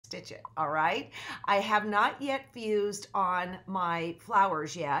stitch it, all right? I have not yet fused on my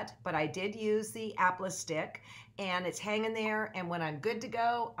flowers yet, but I did use the Applique stick, and it's hanging there, and when I'm good to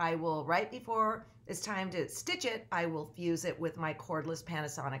go, I will, right before it's time to stitch it, I will fuse it with my cordless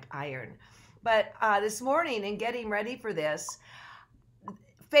Panasonic iron. But this morning, in getting ready for this,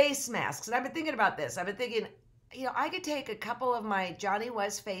 face masks, and I've been thinking about this. I've been thinking, you know, I could take a couple of my Johnny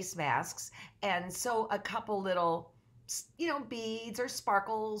West face masks and sew a couple little, you know, beads or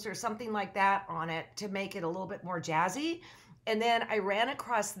sparkles or something like that on it to make it a little bit more jazzy. And then I ran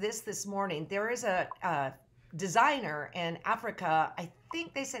across this morning. There is a designer in Africa. I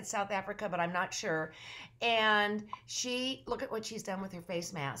think they said South Africa, but I'm not sure. And look at what she's done with her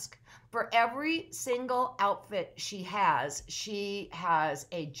face mask. For every single outfit she has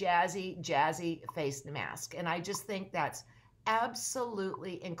a jazzy face mask. And I just think that's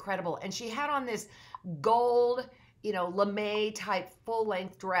absolutely incredible. And she had on this gold, you know, lame type full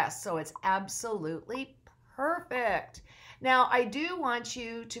length dress. So it's absolutely perfect. Now, I do want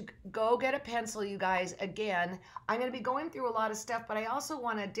you to go get a pencil, you guys. Again, I'm going to be going through a lot of stuff, but I also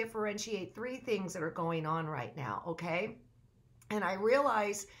want to differentiate 3 things that are going on right now, okay? And I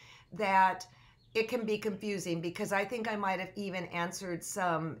realize that it can be confusing because I think I might have even answered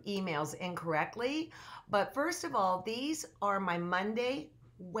some emails incorrectly. But first of all, these are my Monday,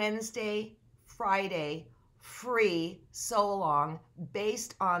 Wednesday, Friday free sew along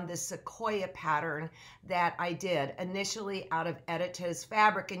based on the sequoia pattern that I did initially out of Edita's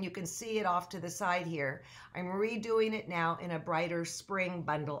fabric, and you can see it off to the side here. I'm redoing it now in a brighter spring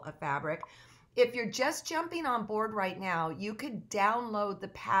bundle of fabric. If you're just jumping on board right now, you could download the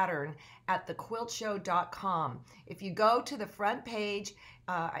pattern at thequiltshow.com. If you go to the front page,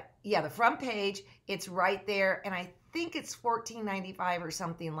 the front page, it's right there, and I think it's $14.95 or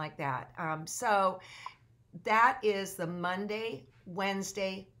something like that. So that is the Monday,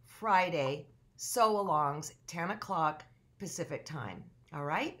 Wednesday, Friday sew-alongs, 10 o'clock Pacific time. All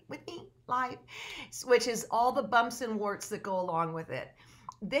right, with me live, which is all the bumps and warts that go along with it.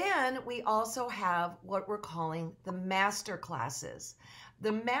 Then we also have what we're calling the master classes.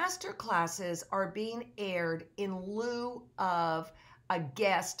 The master classes are being aired in lieu of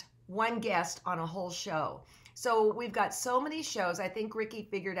one guest on a whole show. So we've got so many shows. I think Ricky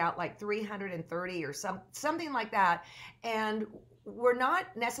figured out like 330 or something like that. And we're not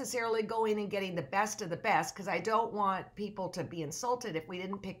necessarily going and getting the best of the best because I don't want people to be insulted if we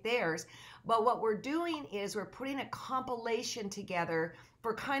didn't pick theirs. But what we're doing is we're putting a compilation together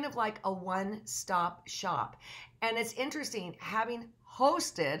for kind of like a one-stop shop. And it's interesting, having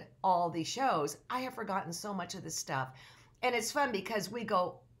hosted all these shows, I have forgotten so much of this stuff. And it's fun because we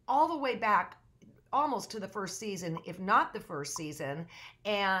go all the way back almost to the first season, if not the first season,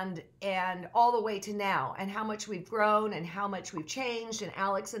 and all the way to now, and how much we've grown and how much we've changed, and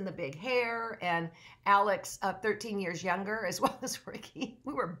Alex and the big hair, and Alex 13 years younger, as well as Ricky.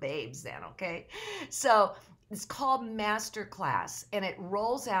 We were babes then, okay? So it's called Masterclass, and it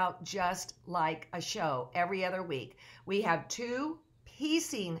rolls out just like a show every other week. We have 2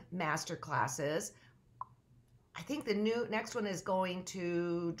 piecing masterclasses. I think the next one is going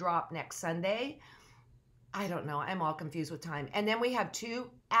to drop next Sunday. I don't know. I'm all confused with time. And then we have 2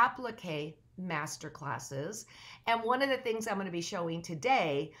 applique master classes. And one of the things I'm going to be showing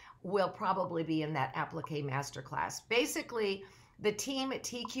today will probably be in that applique master class. Basically, the team at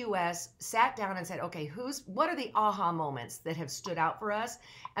TQS sat down and said, okay, what are the aha moments that have stood out for us?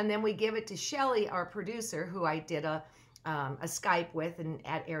 And then we give it to Shelly, our producer, who I did a Skype with and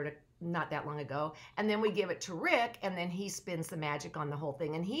aired not that long ago. And then we give it to Rick, and then he spins the magic on the whole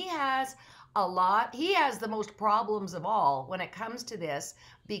thing. And he has the most problems of all when it comes to this,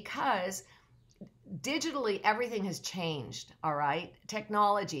 because digitally everything has changed, all right?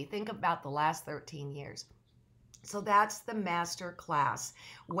 Technology, think about the last 13 years. So that's the master class.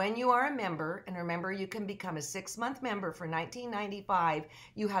 When you are a member, and remember, you can become a 6-month member for $19.95,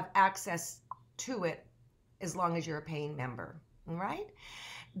 you have access to it as long as you're a paying member, all right?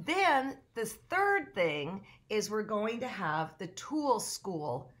 Then the third thing is we're going to have the tool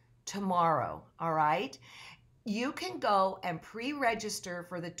school tomorrow, all right? You can go and pre-register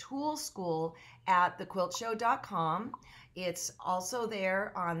for the tool school at thequiltshow.com. It's also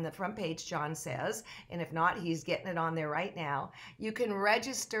there on the front page, John says, and if not, he's getting it on there right now. You can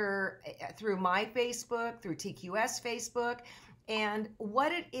register through my Facebook, through TQS Facebook, and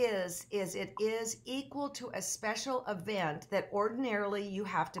what it is it is equal to a special event that ordinarily you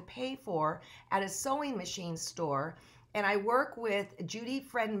have to pay for at a sewing machine store. And I work with Judy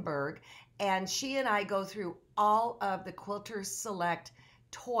Fredenberg, and she and I go through all of the Quilters Select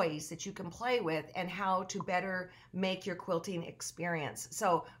toys that you can play with and how to better make your quilting experience.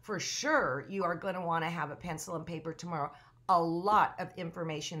 So for sure, you are going to want to have a pencil and paper tomorrow. A lot of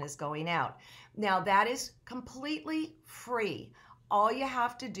information is going out. Now that is completely free. All you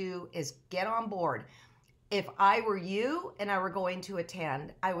have to do is get on board. If I were you and I were going to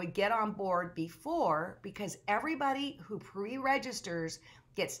attend, I would get on board before, because everybody who pre-registers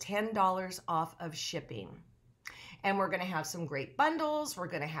gets $10 off of shipping. And we're going to have some great bundles. We're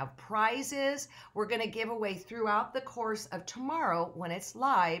going to have prizes. We're going to give away throughout the course of tomorrow when it's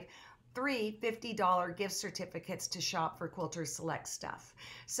live 3 $50 gift certificates to shop for Quilters Select stuff.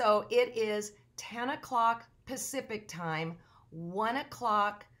 So it is 10 o'clock Pacific time, 1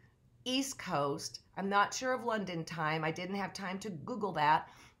 o'clock East Coast. I'm not sure of London time. I didn't have time to Google that.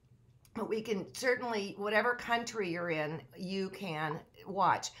 But we can certainly, whatever country you're in, you can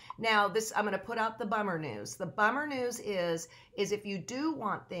watch. Now, this, I'm going to put out the bummer news. The bummer news is if you do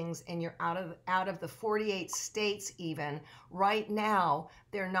want things and you're out of the 48 states even, right now,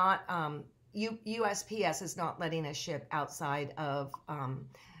 they're not, USPS is not letting us ship outside of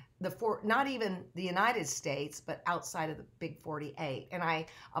not even the United States, but outside of the big 48. And I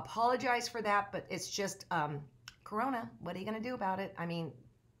apologize for that, but it's just Corona. What are you going to do about it? I mean,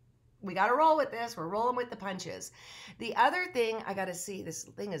 we got to roll with this. We're rolling with the punches. The other thing I got to see, this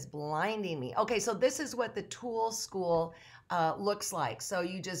thing is blinding me. Okay, so this is what the tool school looks like. So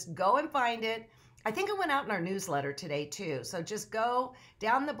you just go and find it. I think it went out in our newsletter today too. So just go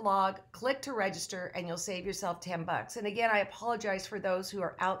down the blog, click to register, and you'll save yourself 10 bucks. And again, I apologize for those who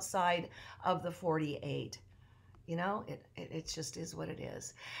are outside of the 48. You know, it just is what it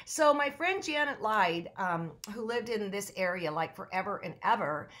is. So my friend Janet Lyde, who lived in this area like forever and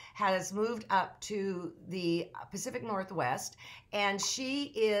ever, has moved up to the Pacific Northwest, and she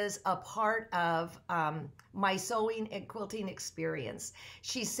is a part of my sewing and quilting experience.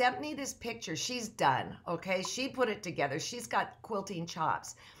 She sent me this picture. She's done, okay? She put it together. She's got quilting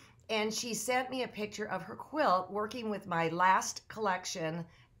chops. And she sent me a picture of her quilt working with my last collection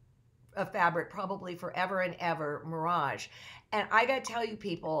of fabric, probably forever and ever, Mirage. And I gotta tell you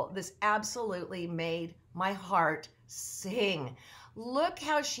people, this absolutely made my heart sing. Look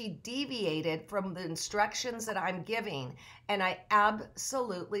how she deviated from the instructions that I'm giving, and I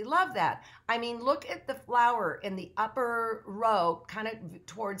absolutely love that. I mean, look at the flower in the upper row, kind of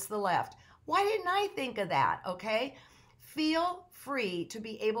towards the left. Why didn't I think of that, okay? Feel free to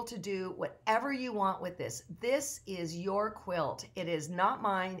be able to do whatever you want with this. This is your quilt. It is not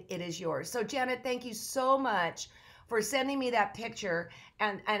mine. It is yours. So Janet, thank you so much for sending me that picture.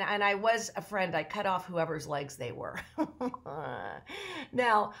 And I was a friend. I cut off whoever's legs they were.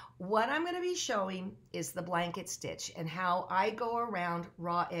 Now, what I'm going to be showing is the blanket stitch and how I go around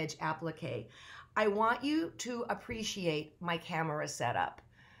raw edge applique. I want you to appreciate my camera setup.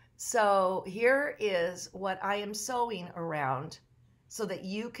 So here is what I am sewing around so that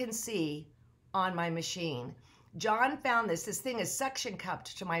you can see on my machine. John found this. This thing is suction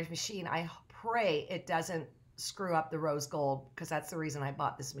cupped to my machine. I pray it doesn't screw up the rose gold, because that's the reason I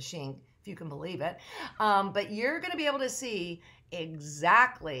bought this machine, if you can believe it. But you're going to be able to see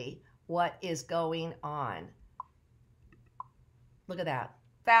exactly what is going on. Look at that.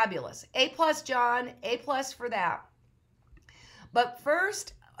 Fabulous. A+, John. A+ for that. But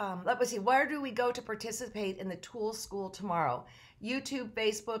first, let me see, where do we go to participate in the tool school tomorrow? YouTube,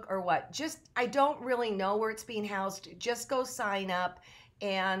 Facebook, or what? Just, I don't really know where it's being housed. Just go sign up,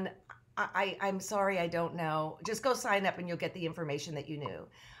 and I'm sorry, I don't know. Just go sign up and you'll get the information that you knew.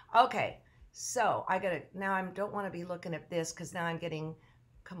 Okay, so now I don't want to be looking at this because now I'm getting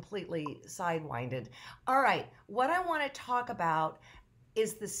completely sidewinded. All right, what I want to talk about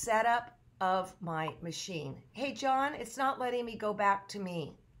is the setup of my machine. Hey, John, it's not letting me go back to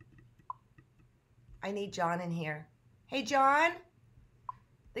me. I need John in here. Hey, John,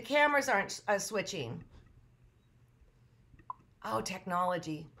 the cameras aren't switching. Oh,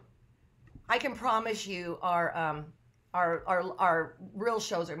 technology. I can promise you our real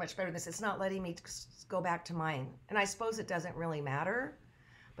shows are much better than this. It's not letting me go back to mine. And I suppose it doesn't really matter.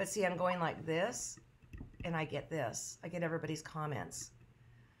 But see, I'm going like this, and I get this. I get everybody's comments.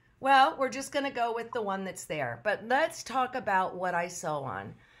 Well, we're just going to go with the one that's there. But let's talk about what I sew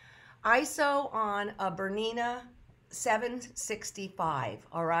on. I sew on a Bernina 765,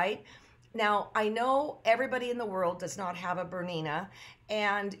 all right? Now, I know everybody in the world does not have a Bernina,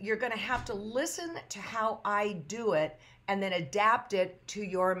 and you're going to have to listen to how I do it and then adapt it to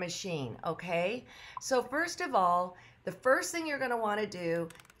your machine, okay? So first of all, The first thing you're going to want to do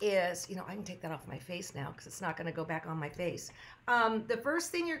is, I can take that off my face now because it's not going to go back on my face. The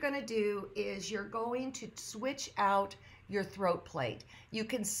first thing you're going to do is you're going to switch out your throat plate. You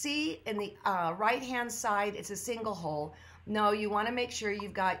can see in the right-hand side, it's a single hole. No, you want to make sure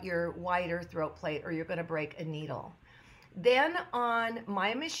you've got your wider throat plate or you're going to break a needle. Then on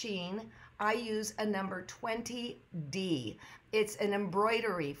my machine, I use a number 20D. It's an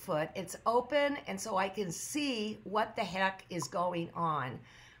embroidery foot. It's open, and so I can see what the heck is going on.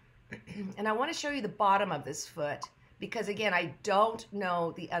 And I want to show you the bottom of this foot because, again, I don't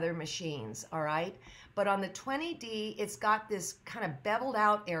know the other machines, all right? But on the 20D, it's got this kind of beveled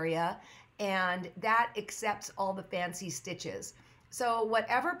out area, and that accepts all the fancy stitches. So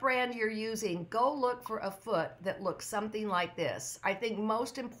whatever brand you're using, go look for a foot that looks something like this. I think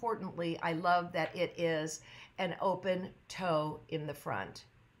most importantly, I love that it is an open toe in the front.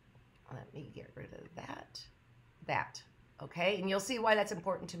 Let me get rid of that, okay? And you'll see why that's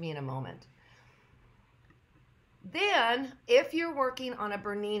important to me in a moment. Then, if you're working on a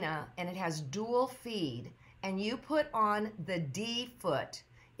Bernina and it has dual feed and you put on the D foot,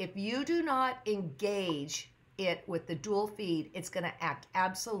 if you do not engage it with the dual feed, it's going to act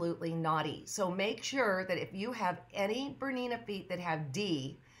absolutely naughty. So make sure that if you have any Bernina feet that have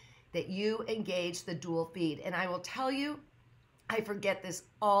D, that you engage the dual feed. And I will tell you, I forget this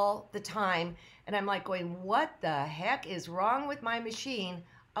all the time. And I'm like going, what the heck is wrong with my machine?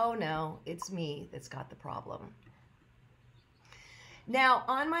 Oh no, it's me that's got the problem. Now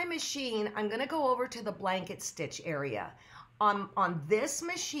on my machine, I'm going to go over to the blanket stitch area. On this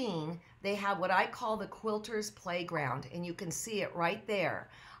machine, they have what I call the Quilter's Playground, and you can see it right there.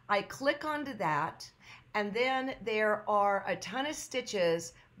 I click onto that, and then there are a ton of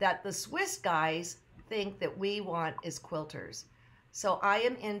stitches that the Swiss guys think that we want as quilters. So I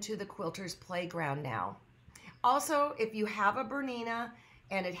am into the Quilter's Playground now. Also, if you have a Bernina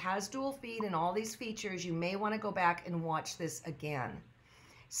and it has dual feed and all these features, you may want to go back and watch this again.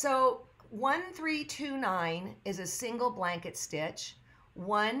 So 1329 is a single blanket stitch.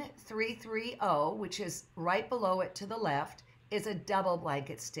 1330, which is right below it to the left, is a double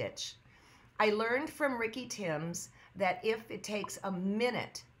blanket stitch. I learned from Ricky Timms that if it takes a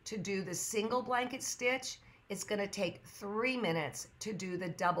minute to do the single blanket stitch, it's going to take 3 minutes to do the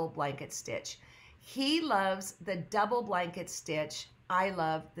double blanket stitch. He loves the double blanket stitch. I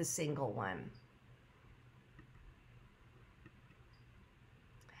love the single one.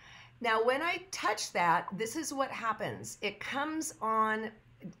 Now, when I touch that, this is what happens. It comes on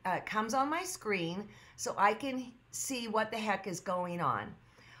my screen so I can see what the heck is going on.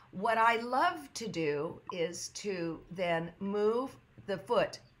 What I love to do is to then move the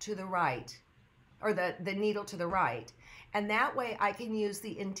foot to the right, or the needle to the right. And that way I can use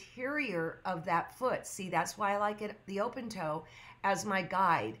the interior of that foot. See, that's why I like it, the open toe, as my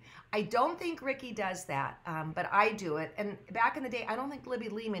guide. I don't think Ricky does that, but I do it. And back in the day, I don't think Libby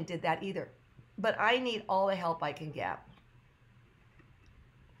Lehman did that either. But I need all the help I can get.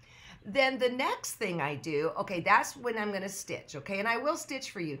 Then the next thing I do, okay, that's when I'm going to stitch, okay? And I will stitch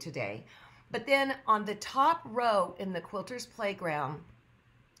for you today. But then on the top row in the Quilter's Playground,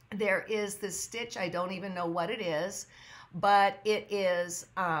 there is this stitch. I don't even know what it is, but it is,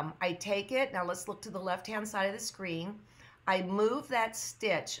 I take it, now let's look to the left-hand side of the screen. I move that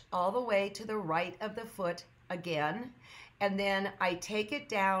stitch all the way to the right of the foot again, and then I take it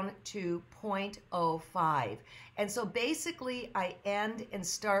down to 0.05. And so basically I end and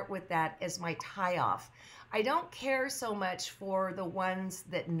start with that as my tie-off. I don't care so much for the ones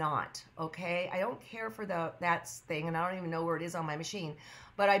that not, okay? I don't care for that thing, and I don't even know where it is on my machine,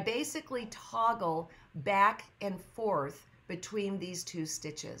 but I basically toggle back and forth between these two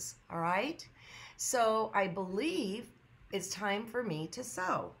stitches, all right? So I believe it's time for me to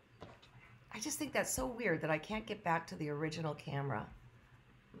sew. I just think that's so weird that I can't get back to the original camera.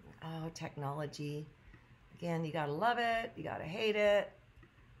 Oh, technology. Again, you gotta love it, you gotta hate it.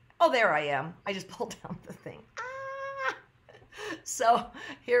 Oh, there I am. I just pulled down the thing. Ah! So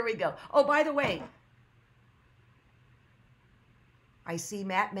here we go. Oh, by the way, I see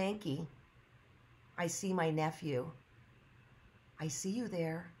Matt Mankey. I see my nephew. I see you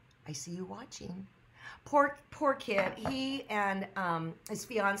there. I see you watching. Poor kid. He and his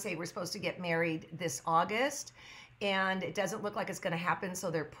fiance were supposed to get married this August, and it doesn't look like it's going to happen,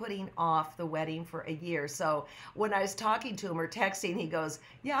 so they're putting off the wedding for a year. So when I was talking to him or texting, he goes,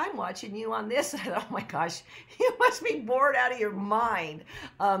 yeah, I'm watching you on this. And I thought, oh my gosh, you must be bored out of your mind.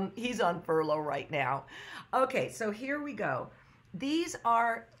 He's on furlough right now. Okay, so here we go. These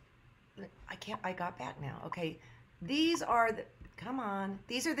are, I got back now. Okay, these are the, come on,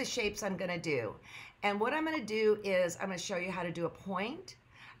 these are the shapes I'm going to do. And what I'm going to do is I'm going to show you how to do a point,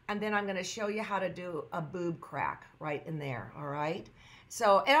 and then I'm going to show you how to do a boob crack right in there, all right?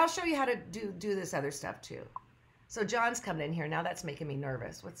 So, and I'll show you how to do this other stuff too. So John's coming in here now. That's making me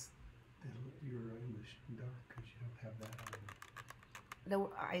nervous. What's... You're in the dark because you don't have that on.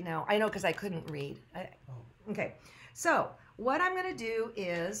 No, I know, because I couldn't read. Okay, so what I'm going to do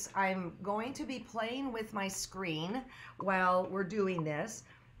is I'm going to be playing with my screen while we're doing this.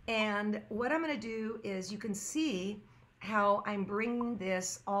 And what I'm going to do is you can see how I'm bringing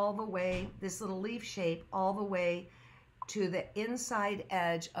this all the way, this little leaf shape, all the way to the inside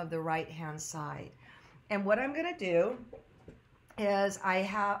edge of the right-hand side. And what I'm going to do is I'm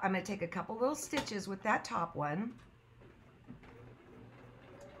going to take a couple little stitches with that top one.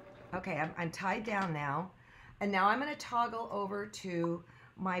 Okay, I'm tied down now. And now I'm going to toggle over to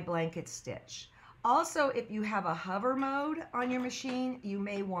my blanket stitch. Also, if you have a hover mode on your machine, you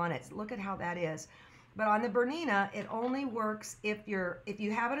may want it. Look at how that is. But on the Bernina, it only works if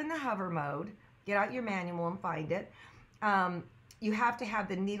you have it in the hover mode. Get out your manual and find it. You have to have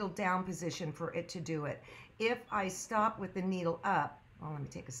the needle down position for it to do it. If I stop with the needle up, well, let me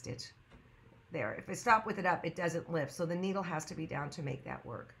take a stitch there. If I stop with it up, it doesn't lift. So the needle has to be down to make that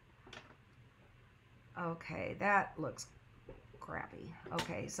work. Okay, that looks crappy.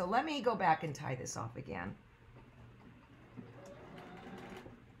 Okay, so let me go back and tie this off again.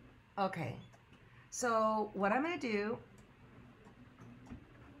 Okay, so what I'm going to do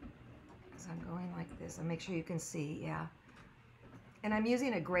is I'm going like this. I'll make sure you can see, yeah. And I'm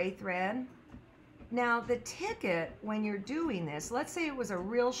using a gray thread. Now the ticket, when you're doing this, let's say it was a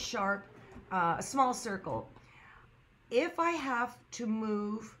real sharp, a small circle. If I have to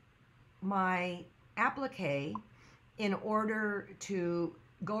move my applique in order to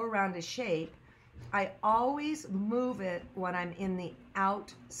go around a shape, I always move it when I'm in the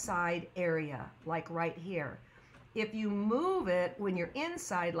outside area, like right here. If you move it when you're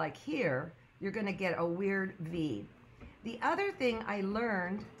inside, like here, you're going to get a weird V. The other thing I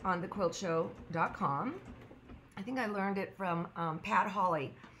learned on thequiltshow.com, I think I learned it from Pat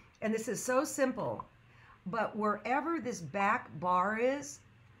Hawley, and this is so simple, but wherever this back bar is,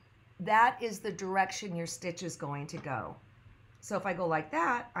 that is the direction your stitch is going to go. So if I go like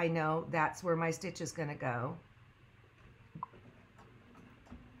that, I know that's where my stitch is going to go.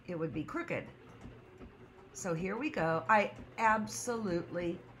 It would be crooked. So here we go. I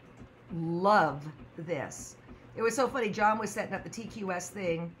absolutely love this. It was so funny. John was setting up the TQS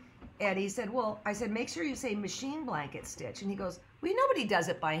thing, and he said, well, I said, make sure you say machine blanket stitch. And he goes, well, nobody does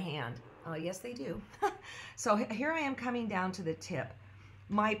it by hand. Oh, yes, they do. So here I am coming down to the tip.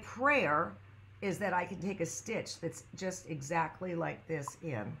 My prayer is that I can take a stitch that's just exactly like this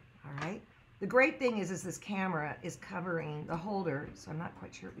in, all right? The great thing is this camera is covering the holder, so I'm not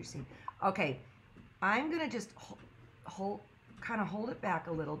quite sure if you see. Okay, I'm gonna just kind of hold it back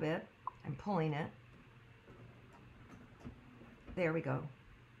a little bit. I'm pulling it. There we go.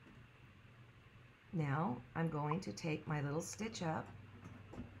 Now I'm going to take my little stitch up.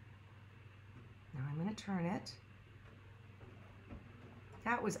 Now I'm going to turn it.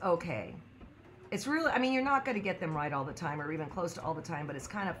 That was okay. It's really, I mean, you're not going to get them right all the time or even close to all the time, but it's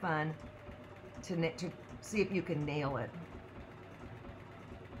kind of fun to see if you can nail it.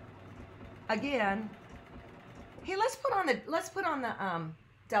 Again, hey, let's put on the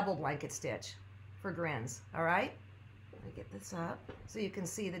double blanket stitch for grins, all right? Let me get this up so you can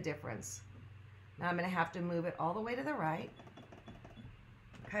see the difference. Now I'm going to have to move it all the way to the right.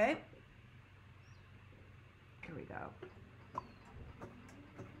 Okay? Here we go.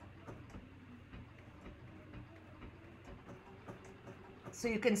 So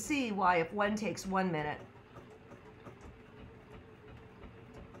you can see why if one takes 1 minute,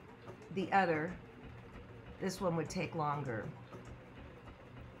 the other, this one would take longer.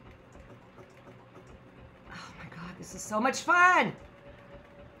 Oh my God, this is so much fun!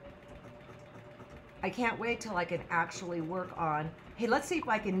 I can't wait till I can actually work on, hey, let's see if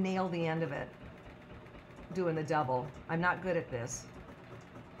I can nail the end of it, doing the double. I'm not good at this.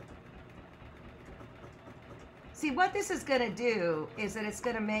 See, what this is going to do is that it's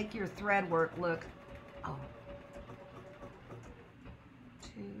going to make your thread work look, oh,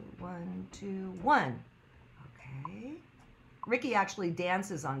 2, 1, 2, 1. Okay. Ricky actually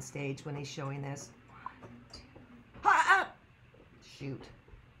dances on stage when he's showing this. 1, 2, ah! Shoot.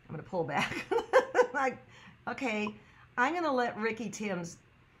 I'm going to pull back. Like, okay, I'm going to let Ricky Timms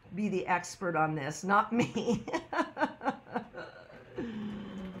be the expert on this, not me.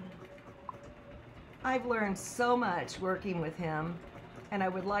 I've learned so much working with him, and I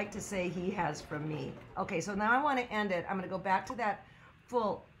would like to say he has from me. Okay, so now I want to end it. I'm going to go back to that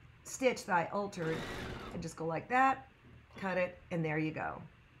full. stitch that I altered, and just go like that, cut it, and there you go.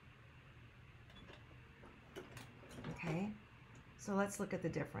 Okay, so let's look at the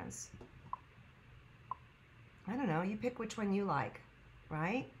difference. I don't know, you pick which one you like,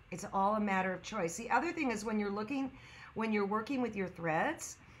 right? It's all a matter of choice. The other thing is when you're working with your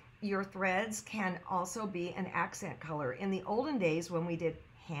threads can also be an accent color. In the olden days when we did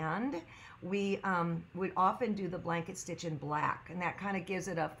hand, we would often do the blanket stitch in black, and that kind of gives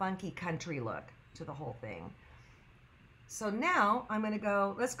it a funky country look to the whole thing. So now I'm going to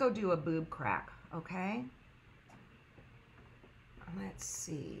go, let's go do a boob crack, okay? Let's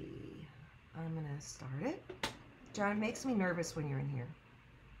see. I'm going to start it. John, it makes me nervous when you're in here.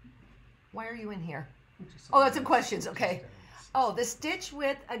 Why are you in here? Oh, that's some questions. Okay. Oh, the stitch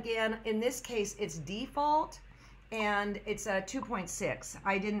width, again, in this case, it's default, and it's a 2.6.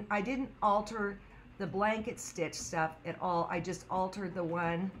 I didn't alter the blanket stitch stuff at all. I just altered the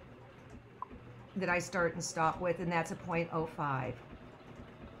one that I start and stop with, and that's a 0.05.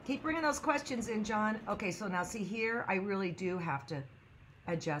 Keep bringing those questions in, John. Okay, so now see here, I really do have to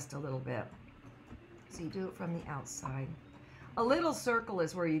adjust a little bit. So you do it from the outside. A little circle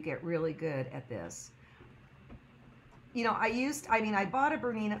is where you get really good at this. You know, I bought a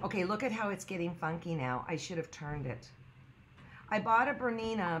Bernina. Okay, look at how it's getting funky now. I should have turned it. I bought a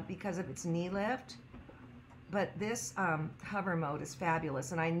Bernina because of its knee lift, but this hover mode is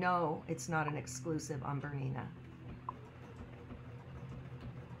fabulous, and I know it's not an exclusive on Bernina.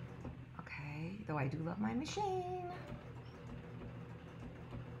 Okay, though I do love my machine.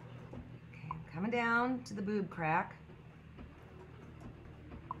 Okay, I'm coming down to the boob crack.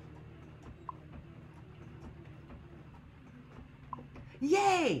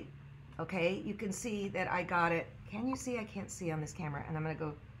 Yay! Okay, you can see that I got it. Can you see? I can't see on this camera. And I'm going to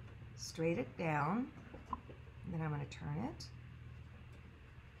go straight it down. And then I'm going to turn it.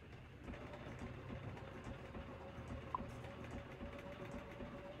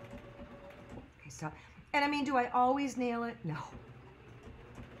 Okay, stop. And I mean, do I always nail it? No.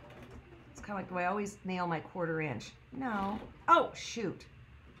 It's kind of like, do I always nail my 1/4 inch? No. Oh, shoot.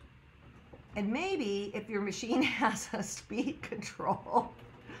 And maybe if your machine has a speed control,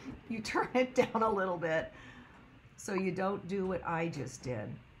 you turn it down a little bit so you don't do what I just did.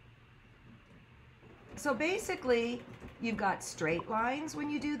 So basically, you've got straight lines when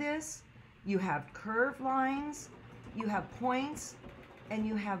you do this, you have curved lines, you have points, and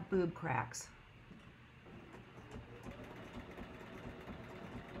you have boob cracks.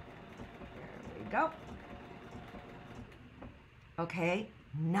 There we go. Okay.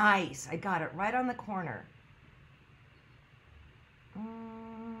 Nice. I got it right on the corner.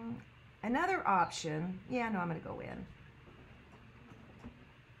 Another option. Yeah, no, I'm going to go in. Here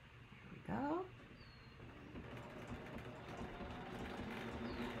we go.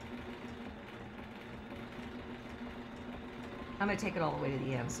 I'm going to take it all the way to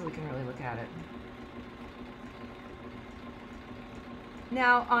the end so we can really look at it.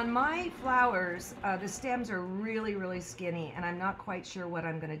 Now, on my flowers, the stems are really, really skinny, and I'm not quite sure what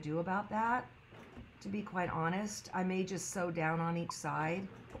I'm going to do about that. To be quite honest, I may just sew down on each side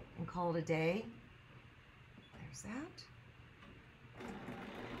and call it a day. There's that.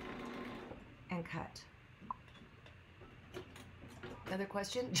 And cut. Another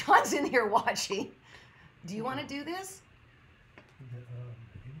question? John's in here watching. Do you want to do this?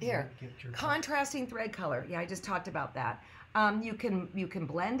 Here, contrasting thread color. Yeah, I just talked about that. You can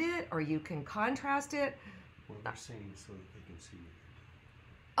blend it or you can contrast it. Well, they're saying so that they can see it.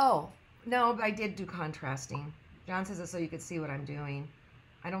 Oh, no, I did do contrasting. John says it so you could see what I'm doing.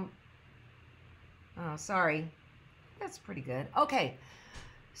 I don't, oh, sorry. That's pretty good. Okay,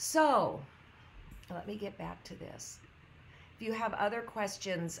 so let me get back to this. If you have other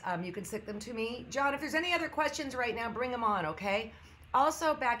questions, you can stick them to me. John, if there's any other questions right now, bring them on, okay?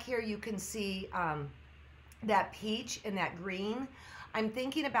 Also back here you can see that peach and that green. I'm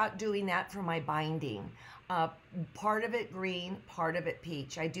thinking about doing that for my binding. Part of it green, part of it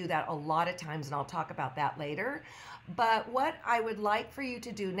peach. I do that a lot of times, and I'll talk about that later. But what I would like for you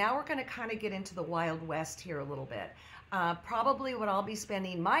to do, now we're going to kind of get into the Wild West here a little bit. Probably what I'll be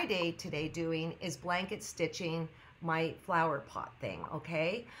spending my day today doing is blanket stitching my flower pot thing,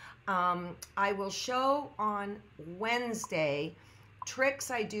 okay? I will show on Wednesday tricks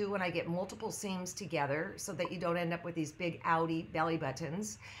I do when I get multiple seams together so that you don't end up with these big outy belly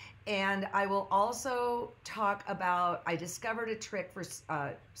buttons. And I will also talk about, I discovered a trick for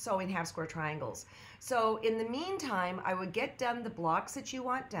sewing half square triangles. So in the meantime, I would get done the blocks that you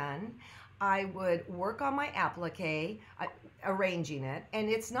want done. I would work on my applique, arranging it. And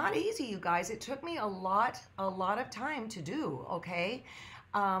it's not easy, you guys. It took me a lot of time to do, okay?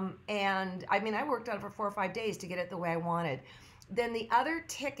 And I mean, I worked on it for 4 or 5 days to get it the way I wanted. Then the other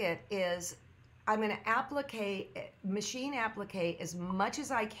ticket is I'm going to machine applique as much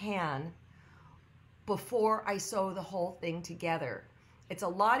as I can before I sew the whole thing together. It's a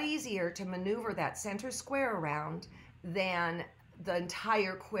lot easier to maneuver that center square around than the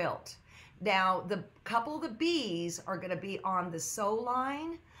entire quilt. Now, the couple of the bees are going to be on the sew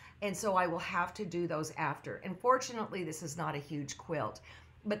line, and so I will have to do those after. And fortunately, this is not a huge quilt,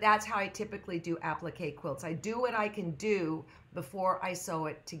 but that's how I typically do applique quilts. I do what I can do before I sew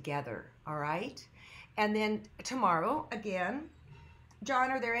it together, all right? And then tomorrow, again,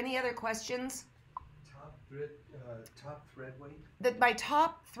 John, are there any other questions? Top thread weight? My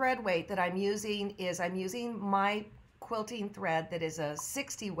top thread weight that I'm using is my quilting thread that is a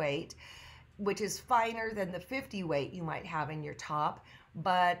 60 weight, which is finer than the 50 weight you might have in your top.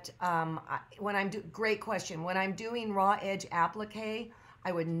 But great question. When I'm doing raw edge applique,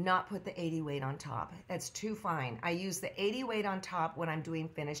 I would not put the 80 weight on top. That's too fine. I use the 80 weight on top when I'm doing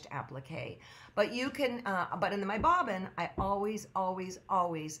finished applique. But you can, but in my bobbin, I always, always,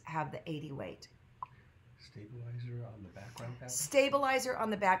 always have the 80 weight. Stabilizer on the background fabric? Stabilizer on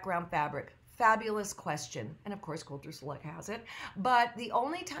the background fabric. Fabulous question. And of course, Quilter Select has it. But the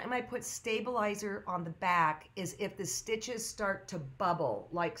only time I put stabilizer on the back is if the stitches start to bubble,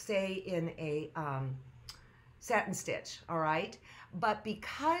 like say in a satin stitch, all right? But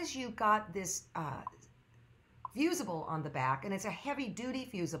because you got this fusible on the back, and it's a heavy duty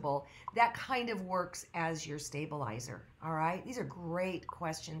fusible, that kind of works as your stabilizer, all right? These are great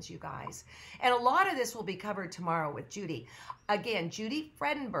questions, you guys. And a lot of this will be covered tomorrow with Judy. Again, Judy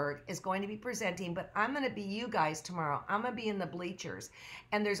Fredenberg is going to be presenting, but I'm going to be you guys tomorrow. I'm going to be in the bleachers.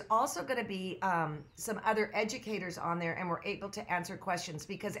 And there's also going to be some other educators on there, and we're able to answer questions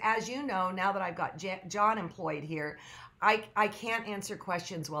because, as you know, now that I've got John employed here, I can't answer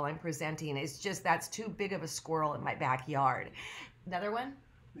questions while I'm presenting. It's just that's too big of a squirrel in my backyard. Another one?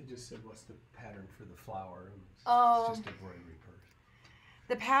 They just said, what's the pattern for the flower? It's just a embroidery purse.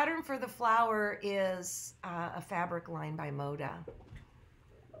 The pattern for the flower is a fabric line by Moda.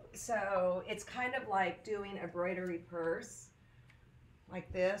 So it's kind of like doing a embroidery purse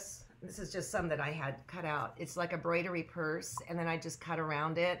like this. This is just some that I had cut out. It's like a embroidery purse, and then I just cut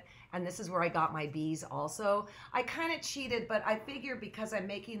around it. And this is where I got my bees also. I kind of cheated, but I figure because I'm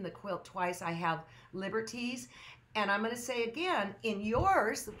making the quilt twice, I have liberties. And I'm going to say again, in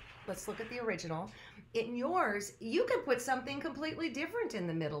yours, let's look at the original. In yours, you can put something completely different in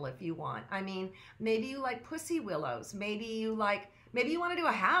the middle if you want. I mean, maybe you like pussy willows. Maybe you want to do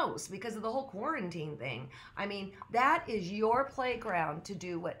a house because of the whole quarantine thing. I mean, that is your playground to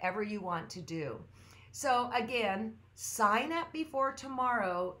do whatever you want to do. So again, sign up before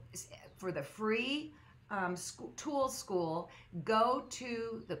tomorrow for the free tool school. Go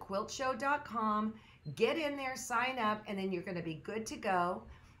to thequiltshow.com, get in there, sign up, and then you're going to be good to go.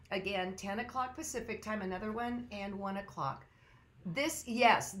 Again, 10 o'clock Pacific time, another one, and 1 o'clock. This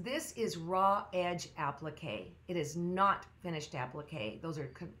is raw edge applique. It is not finished applique. Those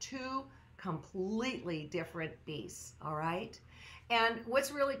are two completely different beasts, all right? And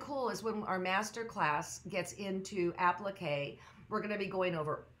what's really cool is when our master class gets into applique, we're going to be going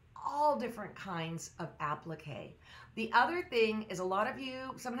over all different kinds of applique. The other thing is a lot of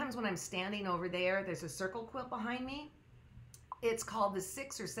you, sometimes when I'm standing over there, there's a circle quilt behind me. It's called the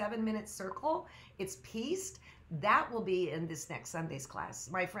 6 or 7 minute circle. It's pieced. That will be in this next Sunday's class.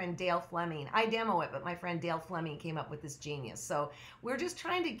 My friend Dale Fleming, I demo it, but my friend Dale Fleming came up with this genius. So we're just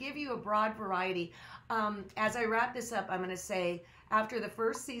trying to give you a broad variety. As I wrap this up, I'm going to say after the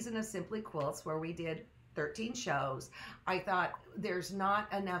first season of Simply Quilts, where we did 13 shows, I thought there's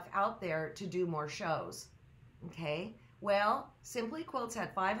not enough out there to do more shows. Okay? Well, Simply Quilts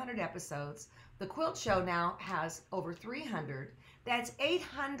had 500 episodes. The Quilt Show now has over 300. That's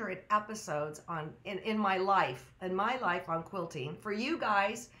 800 episodes in my life on quilting. For you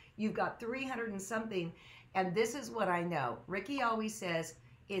guys, you've got 300 and something, and this is what I know. Ricky always says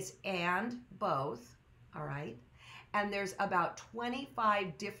it's and both, all right? And there's about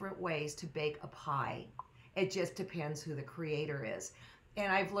 25 different ways to bake a pie. It just depends who the creator is.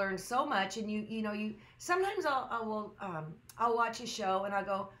 And I've learned so much, and you sometimes I'll watch a show and I'll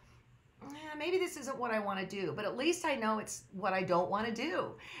go, maybe this isn't what I want to do, but at least I know it's what I don't want to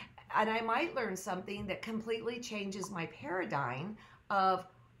do. And I might learn something that completely changes my paradigm of,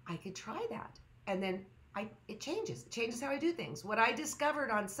 I could try that. And then it changes. It changes how I do things. What I discovered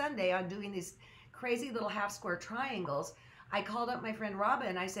on Sunday on doing these crazy little half square triangles, I called up my friend Robin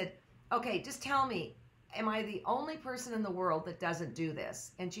and I said, okay, just tell me, am I the only person in the world that doesn't do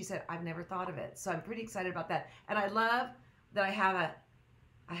this? And she said, I've never thought of it. So I'm pretty excited about that. And I love that I have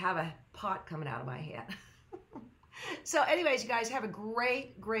I have a pot coming out of my head. So anyways, you guys have a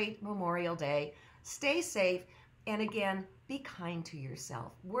great, great Memorial Day. Stay safe. And again, be kind to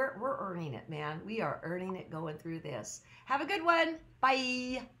yourself. We're earning it, man. We are earning it going through this. Have a good one.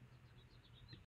 Bye.